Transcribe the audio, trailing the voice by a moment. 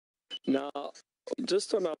Now,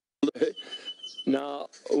 just on our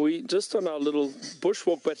little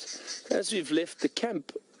bushwalk, but as we've left the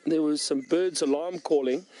camp, there was some birds alarm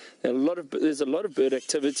calling. There's a lot of bird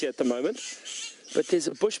activity at the moment, but there's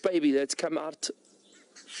a bushbaby that's come out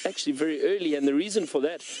actually very early, and the reason for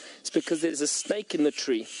that is because there's a snake in the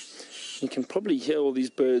tree. You can probably hear all these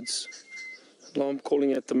birds alarm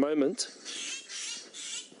calling at the moment.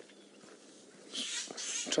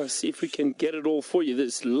 Try to see if we can get it all for you.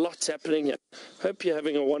 There's lots happening here. Hope you're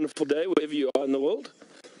having a wonderful day wherever you are in the world.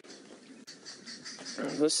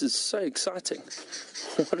 This is so exciting.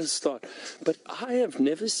 What a start. But I have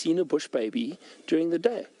never seen a bush baby during the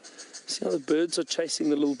day. See how the birds are chasing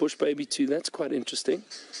the little bush baby too. That's quite interesting.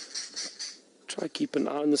 Try to keep an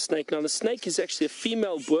eye on the snake. Now the snake is actually a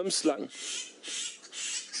female boomslang.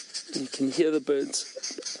 You can hear the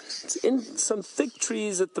birds. It's in some thick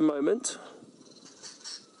trees at the moment.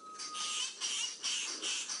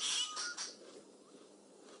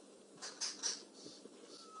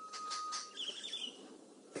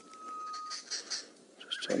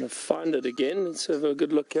 Just trying to find it again. Let's have a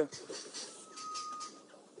good look here.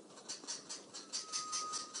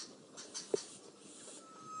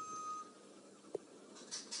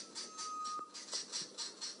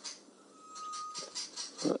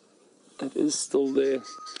 It is still there.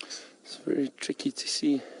 It's very tricky to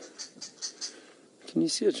see. Can you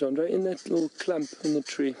see it, Chandra? In that little clump in the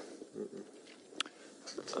tree.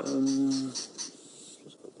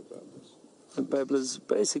 The babblers,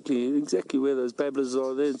 basically exactly where those babblers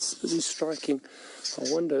are there. It's busy striking.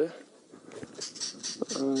 I wonder.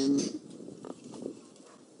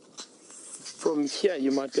 From here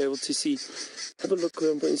you might be able to see. Have a look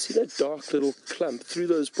around, you see that dark little clump through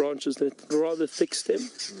those branches, that rather thick stem?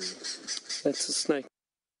 That's a snake.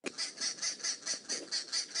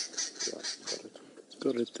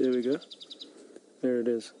 Got it, there we go. There it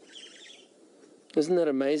is. Isn't that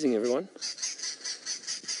amazing, everyone?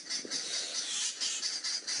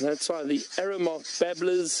 That's why the arrow-marked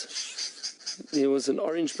babblers, there was an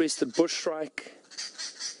orange-breasted bush shrike,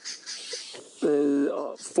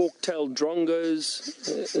 fork-tailed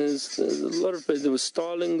drongos, there's a lot of birds. There were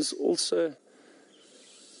starlings also.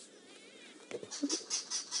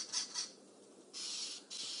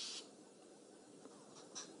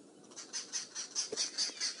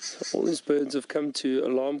 All these birds have come to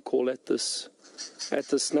alarm call at the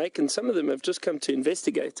snake, and some of them have just come to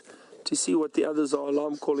investigate to see what the others are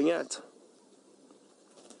alarm calling at.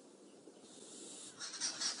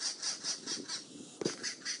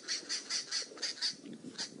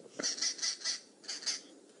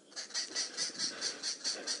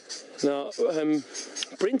 Now,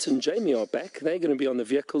 Brent and Jamie are back. They're going to be on the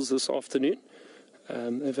vehicles this afternoon.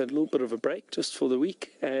 They've had a little bit of a break just for the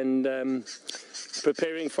week, and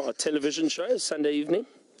preparing for our television show Sunday evening.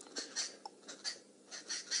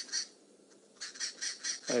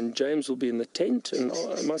 And James will be in the tent, and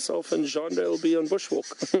myself and Jean will be on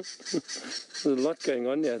bushwalk. There's a lot going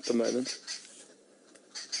on here at the moment.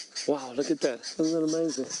 Wow, look at that. Isn't that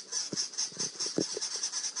amazing?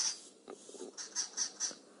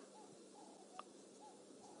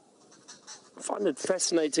 I find it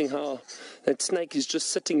fascinating how that snake is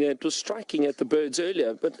just sitting there. It was striking at the birds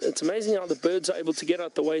earlier, but it's amazing how the birds are able to get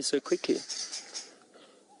out the way so quickly.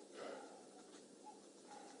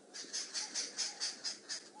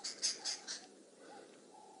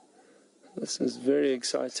 This is very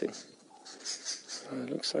exciting. It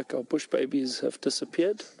looks like our bush babies have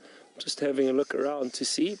disappeared. Just having a look around to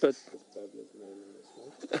see, but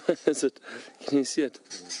is it? Can you see it?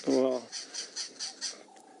 Wow.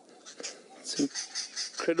 It's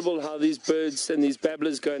incredible how these birds and these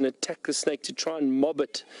babblers go and attack the snake to try and mob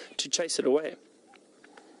it, to chase it away.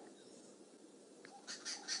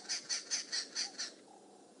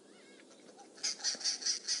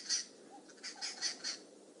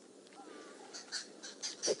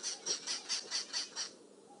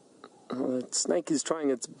 That snake is trying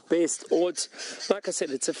its best, or it's, like I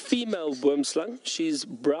said, it's a female boomslang. She's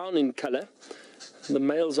brown in color. The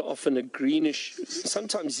males are often a greenish,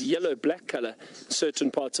 sometimes yellow-black color in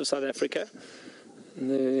certain parts of South Africa.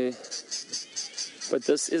 But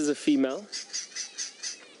this is a female.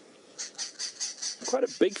 Quite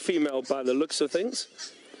a big female by the looks of things.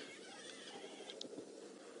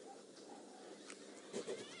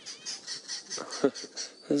 This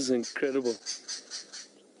is incredible.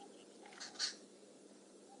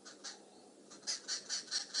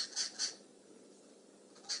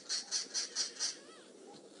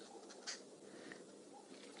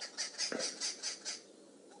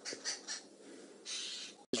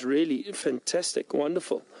 It's really fantastic,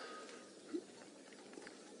 wonderful.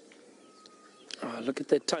 Oh, look at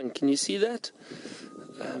that tongue. Can you see that?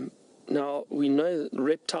 Now, we know that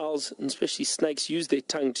reptiles, and especially snakes, use their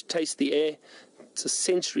tongue to taste the air. It's a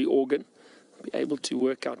sensory organ. Be able to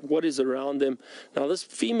work out what is around them. Now, this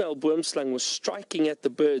female boomslang was striking at the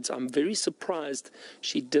birds. I'm very surprised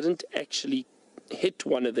she didn't actually hit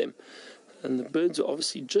one of them. And the birds are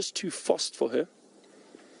obviously just too fast for her.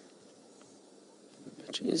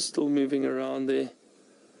 But she is still moving around there.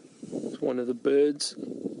 It's one of the birds.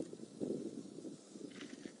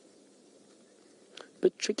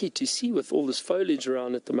 Bit tricky to see with all this foliage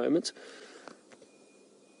around at the moment.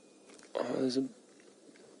 Oh, there's a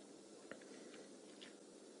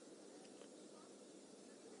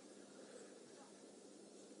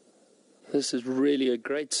This is really a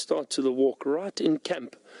great start to the walk right in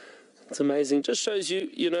camp. It's amazing. Just shows you,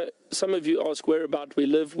 some of you ask whereabout we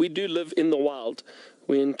live. We do live in the wild.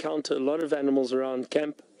 We encounter a lot of animals around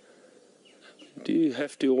camp. We do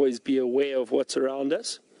have to always be aware of what's around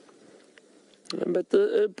us. But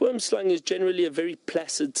the boomslang is generally a very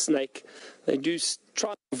placid snake. They do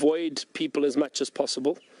try to avoid people as much as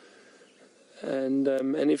possible. And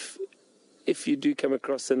if you do come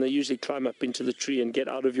across them, they usually climb up into the tree and get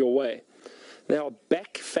out of your way. They are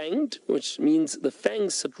back-fanged, which means the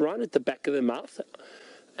fangs sit right at the back of their mouth,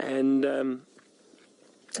 and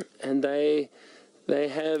they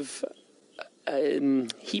have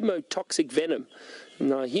hemotoxic venom.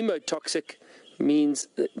 Now, hemotoxic means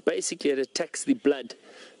that basically it attacks the blood,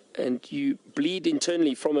 and you bleed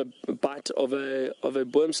internally from a bite of a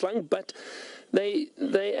boomslang. But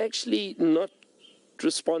they actually not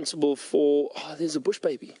responsible for. Oh, there's a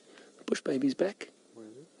bushbaby. Bushbaby's back.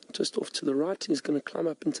 Just off to the right, he's going to climb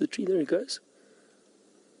up into the tree. There he goes.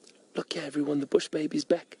 Look here, everyone, the bushbaby's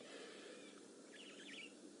back.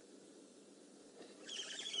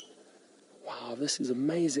 Wow, this is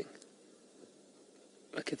amazing.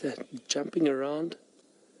 Look at that, jumping around.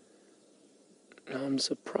 Now I'm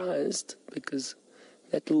surprised because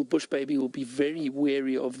that little bushbaby will be very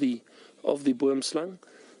wary of the boomslang.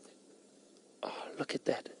 Oh, look at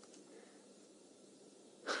that.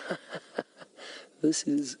 This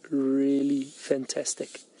is really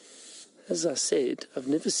fantastic. As I said, I've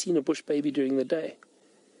never seen a bushbaby during the day.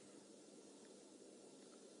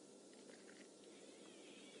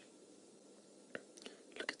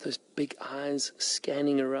 Look at those big eyes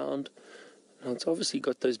scanning around. Now, it's obviously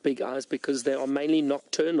got those big eyes because they are mainly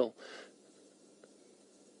nocturnal.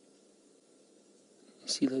 You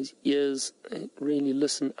see those ears, they really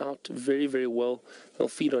listen out very, very well. They'll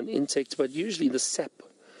feed on insects, but usually the sap.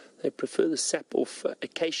 They prefer the sap off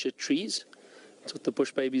acacia trees. That's what the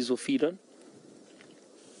bushbabies will feed on.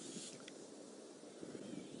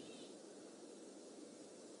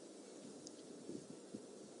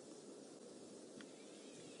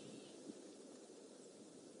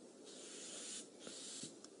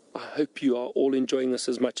 I hope you are all enjoying this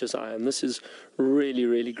as much as I am. This is really,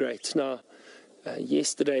 really great. Now,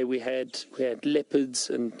 yesterday we had leopards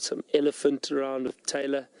and some elephant around with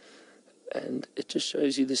Taylor. And it just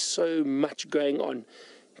shows you there's so much going on,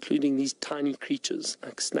 including these tiny creatures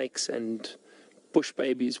like snakes and bush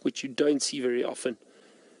babies, which you don't see very often,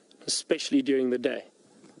 especially during the day.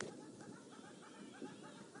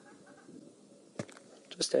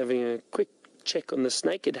 Just having a quick check on the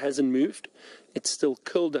snake. It hasn't moved. It's still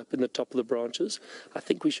curled up in the top of the branches. I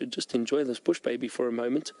think we should just enjoy this bush baby for a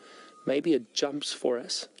moment. Maybe it jumps for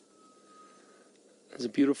us. There's a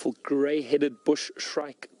beautiful grey-headed bush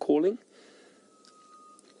shrike calling.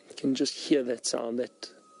 You can just hear that sound. That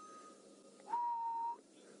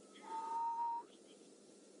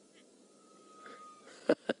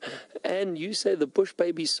and you say the bush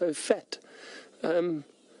baby's so fat. Oh,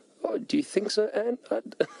 do you think so, Anne?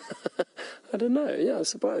 I don't know. Yeah, I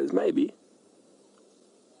suppose maybe.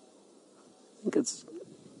 I think it's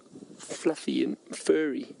fluffy and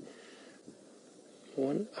furry.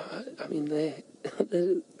 I mean, they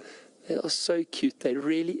are so cute. They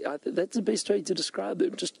really, that's the best way to describe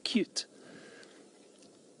them, just cute.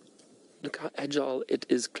 Look how agile it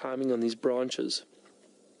is climbing on these branches.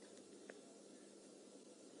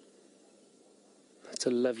 That's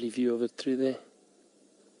a lovely view of it through there.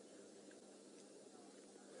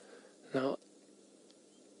 Now,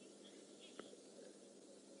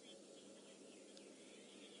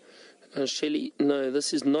 Shelley, no,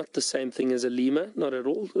 this is not the same thing as a lemur, not at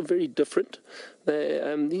all. They're very different.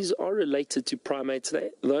 These are related to primates, though.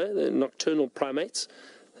 They're nocturnal primates.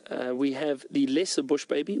 We have the lesser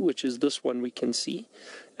bushbaby, which is this one we can see,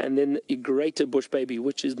 and then a greater bushbaby,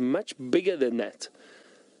 which is much bigger than that.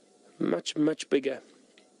 Much, much bigger.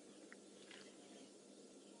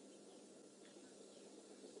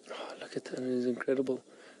 Oh, look at that, it is incredible.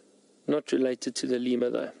 Not related to the lemur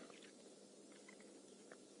though.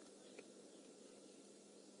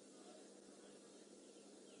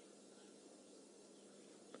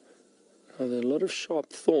 Now, there are a lot of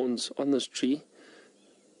sharp thorns on this tree.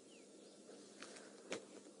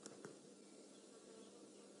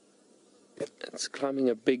 It's climbing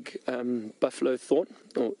a big buffalo thorn,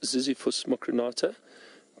 or Ziziphus macronata,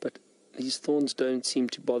 but these thorns don't seem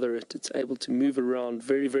to bother it. It's able to move around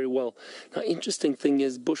very, very well. Now, interesting thing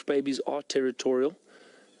is bush babies are territorial,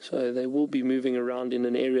 so they will be moving around in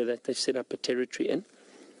an area that they've set up a territory in.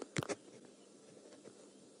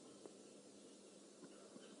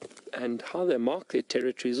 And how they mark their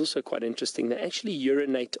territory is also quite interesting. They actually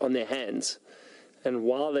urinate on their hands, and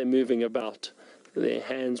while they're moving about, their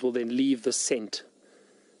hands will then leave the scent,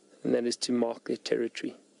 and that is to mark their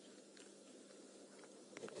territory.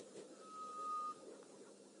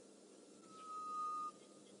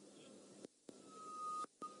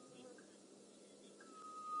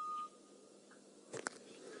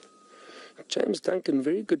 James Duncan,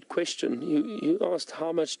 very good question. You asked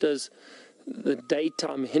how much does the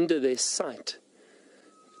daytime hinder their sight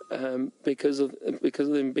because of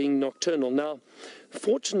them being nocturnal. Now,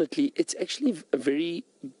 fortunately, it's actually very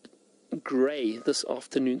grey this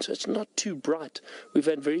afternoon, so it's not too bright. We've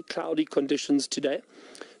had very cloudy conditions today,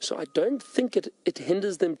 so I don't think it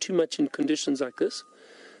hinders them too much in conditions like this,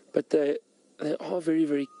 but they are very,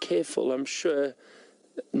 very careful, I'm sure,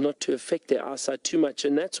 not to affect their eyesight too much,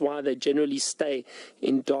 and that's why they generally stay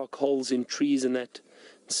in dark holes in trees and that,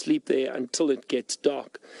 sleep there until it gets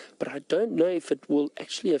dark. But I don't know if it will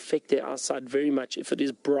actually affect their eyesight very much if it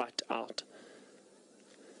is bright out.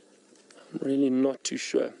 I'm really not too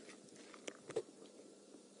sure.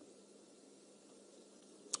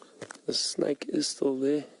 The snake is still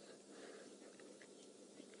there.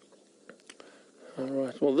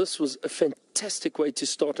 Alright, well, this was a fantastic way to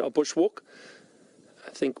start our bushwalk. I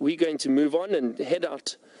think we're going to move on and head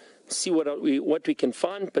out, see what we can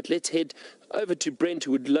find, but let's head over to Brent,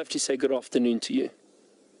 who would love to say good afternoon to you.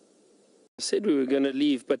 I said we were going to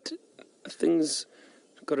leave, but things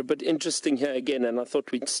got a bit interesting here again, and I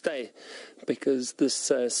thought we'd stay because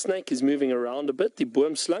this snake is moving around a bit, the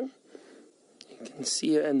boomslang. You can see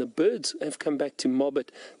here, and the birds have come back to mob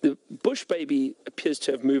it. The bush baby appears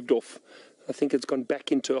to have moved off. I think it's gone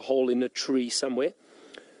back into a hole in a tree somewhere.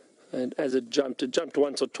 And as it jumped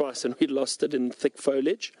once or twice, and we lost it in thick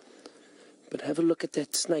foliage. But have a look at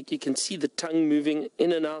that snake. You can see the tongue moving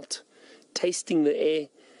in and out, tasting the air,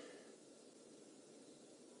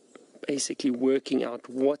 basically working out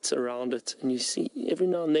what's around it. And you see every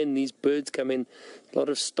now and then these birds come in, a lot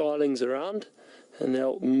of starlings around, and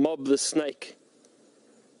they'll mob the snake,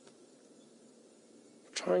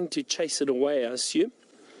 trying to chase it away, I assume.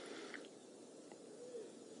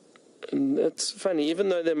 And that's funny, even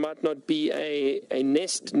though there might not be a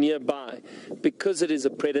nest nearby, because it is a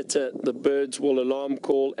predator, the birds will alarm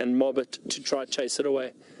call and mob it to try to chase it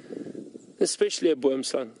away, especially a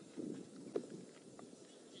boomslang.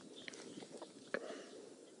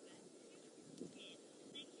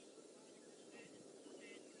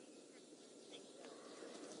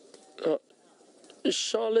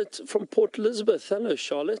 Charlotte from Port Elizabeth. Hello,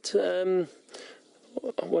 Charlotte.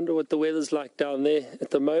 I wonder what the weather's like down there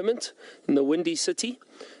at the moment in the windy city.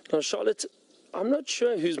 Now, Charlotte, I'm not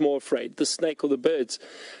sure who's more afraid, the snake or the birds.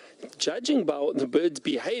 Judging by the bird's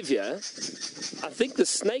behavior, I think the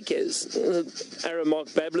snake is.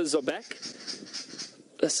 Aramark Babblers are back.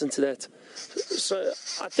 Listen to that. So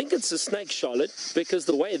I think it's the snake, Charlotte, because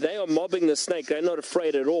the way they are mobbing the snake, they're not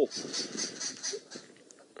afraid at all.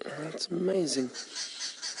 That's amazing.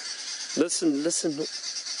 Listen, listen.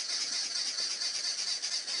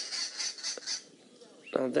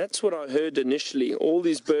 Now that's what I heard initially. All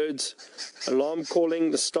these birds, alarm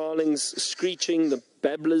calling, the starlings screeching, the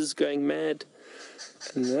babblers going mad.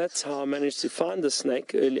 And that's how I managed to find the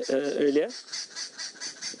snake earlier.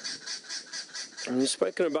 And we've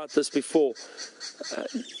spoken about this before.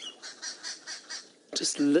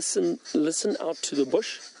 Just listen out to the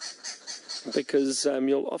bush, because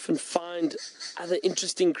you'll often find other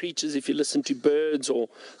interesting creatures if you listen to birds, or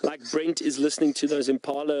like Brent is listening to those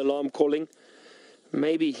impala alarm calling.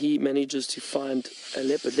 Maybe he manages to find a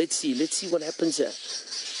leopard. Let's see what happens here.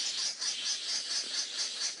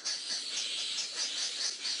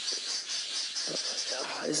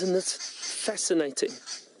 Oh, isn't this fascinating?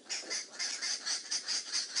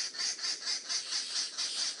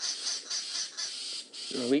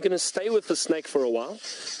 We're going to stay with the snake for a while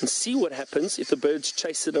and see what happens if the birds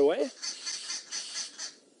chase it away.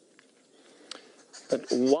 But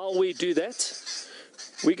while we do that,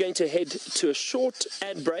 we're going to head to a short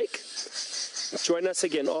ad break, join us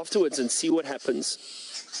again afterwards and see what happens.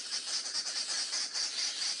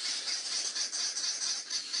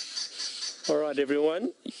 All right,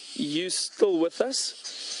 everyone, you still with us?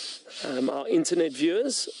 Our internet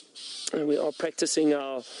viewers, and we are practicing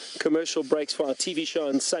our commercial breaks for our TV show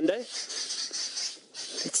on Sunday.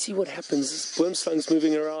 Let's see what happens. This worm slung's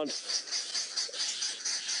moving around.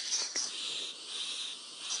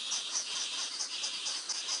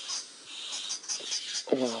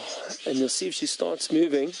 Wow, and you'll see if she starts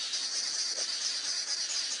moving.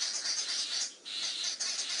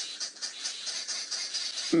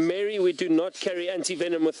 Mary, we do not carry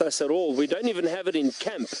anti-venom with us at all. We don't even have it in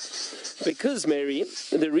camp. Because, Mary,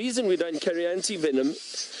 the reason we don't carry anti-venom,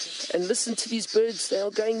 and listen to these birds, they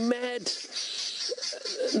are going mad.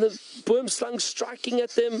 And the worm slung's striking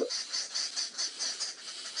at them.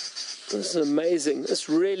 This is amazing. This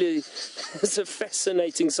really is a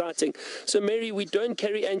fascinating sighting. So, Mary, we don't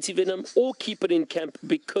carry anti-venom or keep it in camp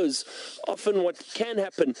because often what can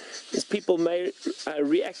happen is people may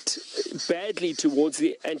react badly towards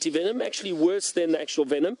the anti-venom, actually worse than the actual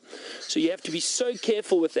venom. So you have to be so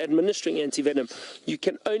careful with administering anti-venom. You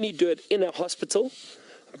can only do it in a hospital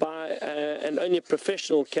and only a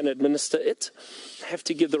professional can administer it. Have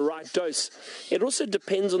to give the right dose. It also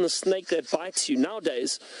depends on the snake that bites you.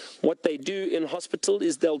 Nowadays, what they do in hospital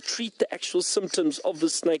is they'll treat the actual symptoms of the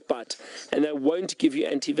snake bite and they won't give you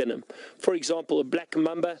anti-venom. For example, a black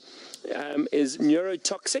mamba is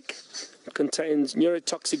neurotoxic. It contains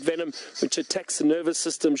neurotoxic venom which attacks the nervous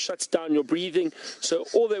system, shuts down your breathing. So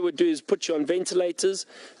all they would do is put you on ventilators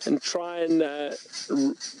and try and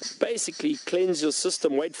basically cleanse your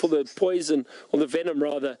system, wait for the poison, or the venom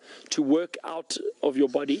rather, to work out of your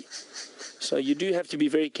body. So you do have to be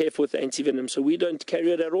very careful with anti-venom. So we don't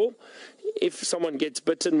carry it at all. If someone gets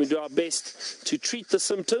bitten, we do our best to treat the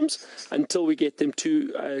symptoms until we get them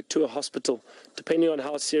to a hospital. Depending on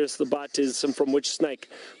how serious the bite is and from which snake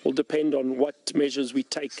will depend on what measures we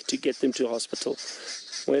take to get them to a hospital.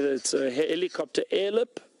 Whether it's a helicopter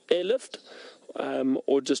airlift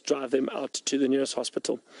or just drive them out to the nearest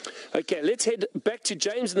hospital. Okay, let's head back to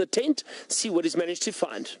James in the tent, see what he's managed to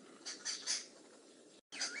find.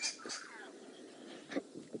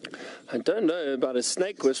 I don't know about a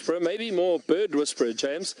snake whisperer, maybe more bird whisperer,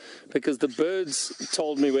 James, because the birds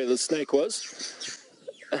told me where the snake was.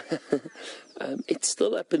 It's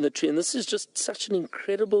still up in the tree, and this is just such an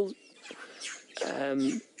incredible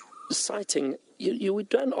sighting. We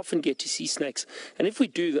don't often get to see snakes, and if we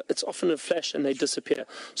do, it's often a flash and they disappear.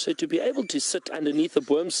 So to be able to sit underneath a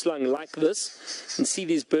worm slung like this and see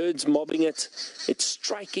these birds mobbing it, it's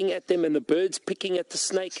striking at them and the birds picking at the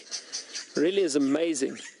snake, really is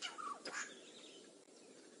amazing.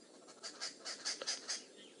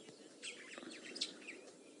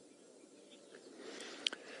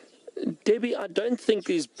 Debbie, I don't think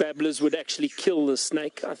these babblers would actually kill the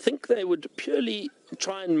snake. I think they would purely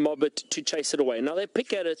try and mob it to chase it away. Now, they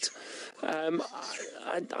pick at it. I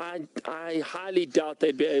highly doubt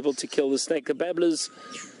they'd be able to kill the snake. The babblers,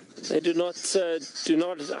 they do not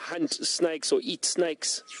hunt snakes or eat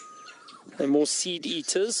snakes. They're more seed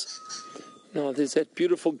eaters. Now, there's that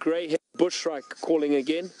beautiful grey-headed bushshrike calling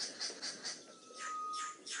again.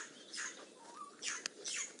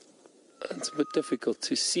 It's a bit difficult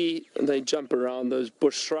to see, and they jump around those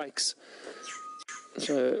bush shrikes.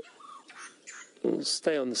 So we'll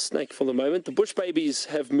stay on the snake for the moment. The bush babies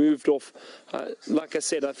have moved off. Like I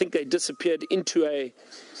said, I think they disappeared into a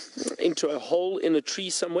hole in a tree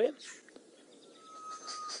somewhere.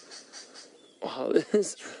 Wow,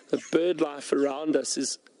 the bird life around us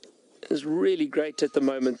is really great at the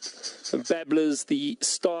moment. The babblers, the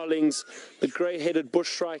starlings, the grey-headed bush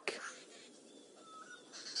shrike.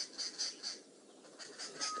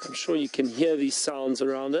 I'm sure you can hear these sounds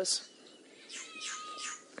around us.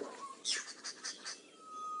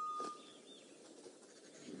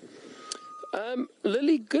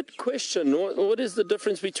 Lily, good question. What is the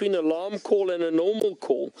difference between an alarm call and a normal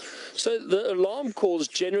call? So the alarm calls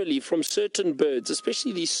generally from certain birds,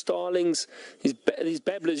 especially these starlings, these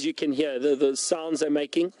babblers, you can hear the sounds they're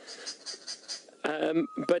making.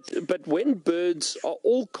 But when birds are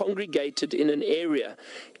all congregated in an area,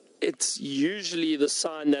 it's usually the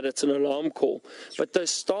sign that it's an alarm call. But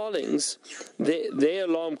those starlings, their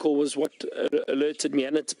alarm call was what alerted me,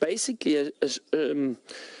 and it's basically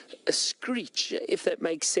a screech, if that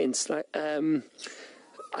makes sense. Like I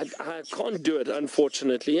can't do it,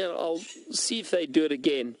 unfortunately. I'll see if they do it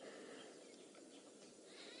again.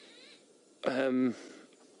 They're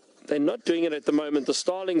not doing it at the moment. The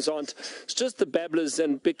starlings aren't. It's just the babblers,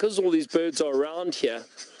 and because all these birds are around here,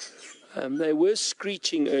 they were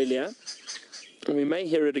screeching earlier. And we may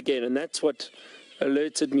hear it again, and that's what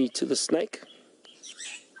alerted me to the snake.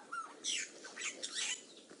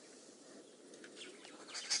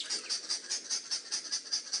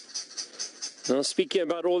 Now, speaking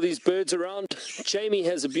about all these birds around, Jamie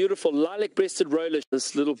has a beautiful lilac-breasted roller.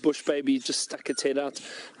 This little bush baby just stuck its head out.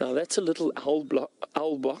 Now, that's a little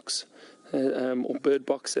owl box, or bird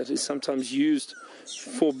box that is sometimes used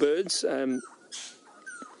for birds.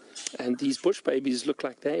 And these bush babies look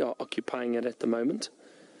like they are occupying it at the moment.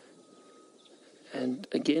 And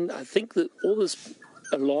again, I think that all this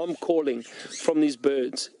alarm calling from these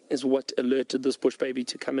birds is what alerted this bush baby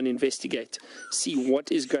to come and investigate, see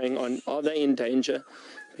what is going on. Are they in danger?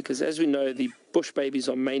 Because as we know, the bush babies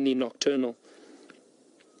are mainly nocturnal.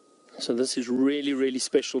 So this is really, really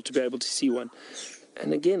special to be able to see one.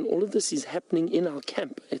 And again, all of this is happening in our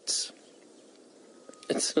camp. It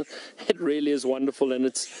really is wonderful, and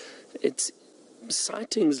it's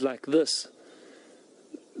sightings like this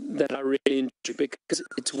that I really enjoy, because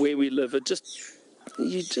it's where we live.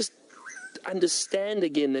 You just understand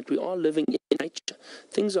again that we are living in nature.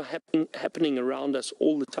 Things are happening around us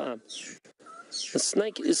all the time. The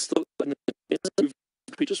snake is still.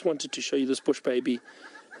 We just wanted to show you this bush baby,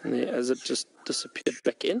 as it just disappeared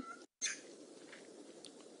back in.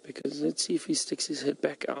 Because let's see if he sticks his head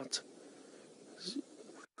back out.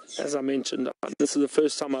 As I mentioned, this is the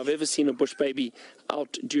first time I've ever seen a bush baby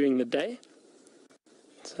out during the day.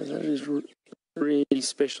 So that is really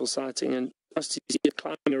special sighting, and just to see it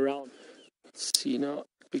climbing around. Let's see now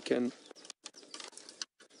we can.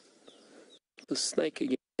 The snake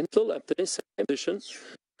again, still up there, same position.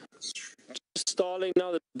 Just stalling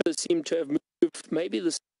now. The birds seem to have moved. Maybe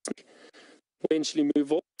the snake will eventually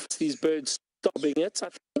move off. These birds stopping it. I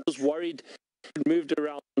think I was worried it moved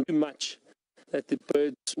around too much, that the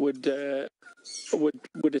birds would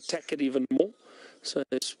attack it even more. So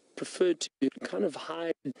it's preferred to kind of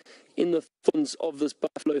hide in the thorns of this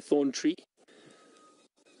buffalo thorn tree.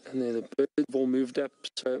 And then the birds have all moved up.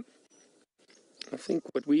 So I think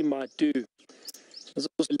what we might do is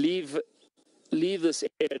also leave this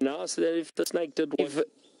area now, so that if the snake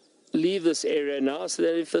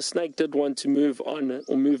did want to move on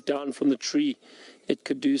or move down from the tree, it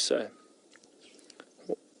could do so.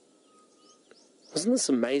 Wasn't this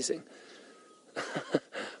amazing?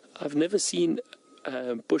 I've never seen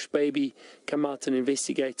a bush baby come out and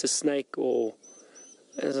investigate a snake, or,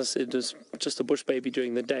 as I said, just a bush baby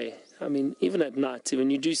during the day. I mean, even at night, when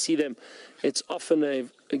you do see them, it's often a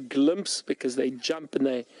glimpse, because they jump and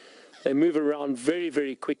they move around very,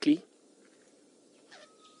 very quickly.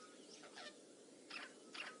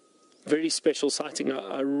 Very special sighting.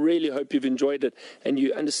 I really hope you've enjoyed it and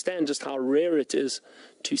you understand just how rare it is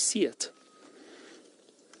to see it.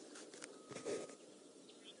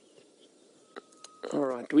 All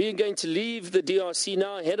right, we are going to leave the DRC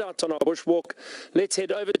now, head out on our bushwalk. Let's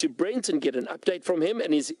head over to Brent and get an update from him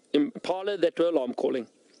and his impala that were alarm calling.